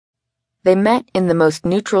They met in the most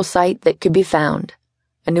neutral site that could be found,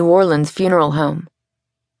 a New Orleans funeral home.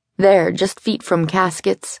 There, just feet from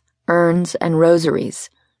caskets, urns, and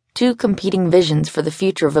rosaries, two competing visions for the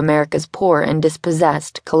future of America's poor and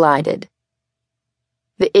dispossessed collided.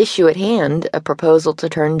 The issue at hand, a proposal to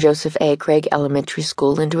turn Joseph A. Craig Elementary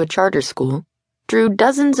School into a charter school, drew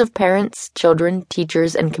dozens of parents, children,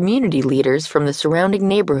 teachers, and community leaders from the surrounding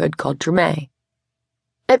neighborhood called Treme.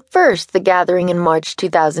 At first, the gathering in March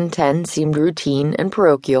 2010 seemed routine and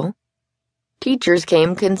parochial. Teachers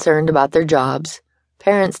came concerned about their jobs.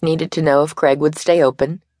 Parents needed to know if Craig would stay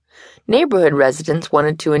open. Neighborhood residents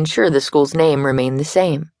wanted to ensure the school's name remained the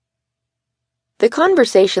same. The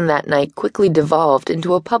conversation that night quickly devolved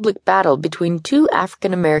into a public battle between two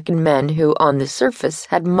African-American men who, on the surface,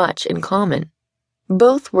 had much in common.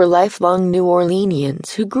 Both were lifelong New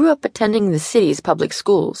Orleanians who grew up attending the city's public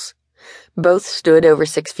schools. Both stood over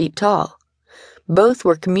 6 feet tall. Both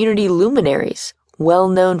were community luminaries, well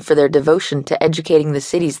known for their devotion to educating the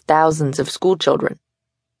city's thousands of schoolchildren.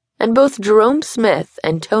 And both Jerome Smith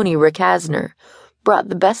and Tony Ricasner brought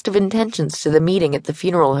the best of intentions to the meeting at the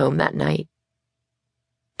funeral home that night.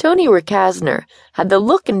 Tony Ricasner had the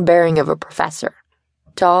look and bearing of a professor,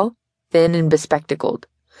 tall, thin, and bespectacled,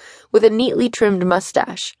 with a neatly trimmed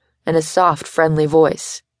mustache and a soft, friendly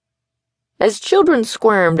voice. As children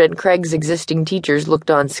squirmed and Craig's existing teachers looked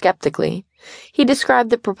on skeptically, he described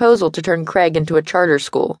the proposal to turn Craig into a charter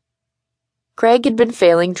school. Craig had been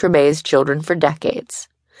failing Treme's children for decades.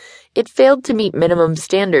 It failed to meet minimum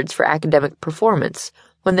standards for academic performance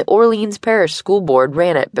when the Orleans Parish School Board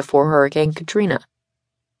ran it before Hurricane Katrina.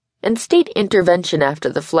 And state intervention after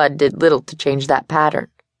the flood did little to change that pattern.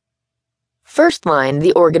 First Line,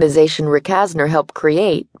 the organization Ricasner helped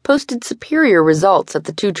create, posted superior results at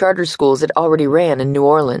the two charter schools it already ran in New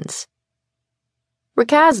Orleans.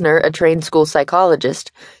 Ricasner, a trained school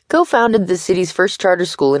psychologist, co-founded the city's first charter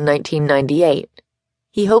school in 1998.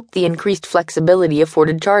 He hoped the increased flexibility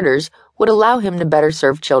afforded charters would allow him to better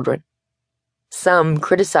serve children. Some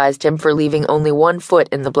criticized him for leaving only one foot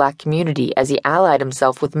in the black community as he allied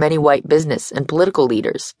himself with many white business and political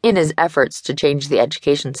leaders in his efforts to change the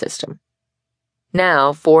education system.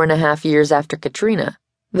 Now, 4.5 years after Katrina,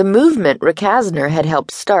 the movement Ricasner had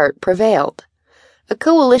helped start prevailed. A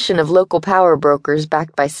coalition of local power brokers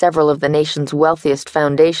backed by several of the nation's wealthiest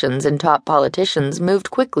foundations and top politicians moved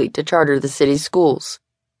quickly to charter the city's schools.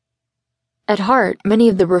 At heart, many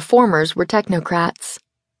of the reformers were technocrats.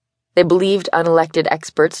 They believed unelected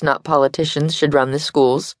experts, not politicians, should run the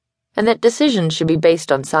schools, and that decisions should be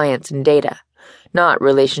based on science and data, not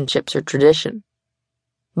relationships or tradition.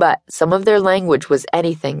 But some of their language was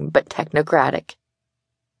anything but technocratic.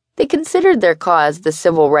 They considered their cause the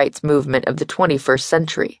civil rights movement of the 21st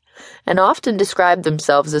century, and often described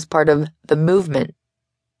themselves as part of the movement.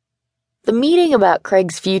 The meeting about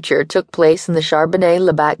Craig's future took place in the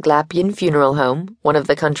Charbonnet-Labatt-Glapian Funeral Home, one of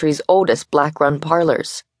the country's oldest black-run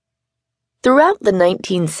parlors. Throughout the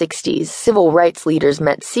 1960s, civil rights leaders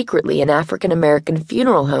met secretly in African-American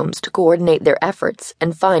funeral homes to coordinate their efforts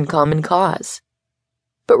and find common cause.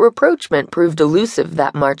 But rapprochement proved elusive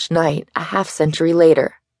that March night, a half-century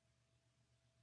later.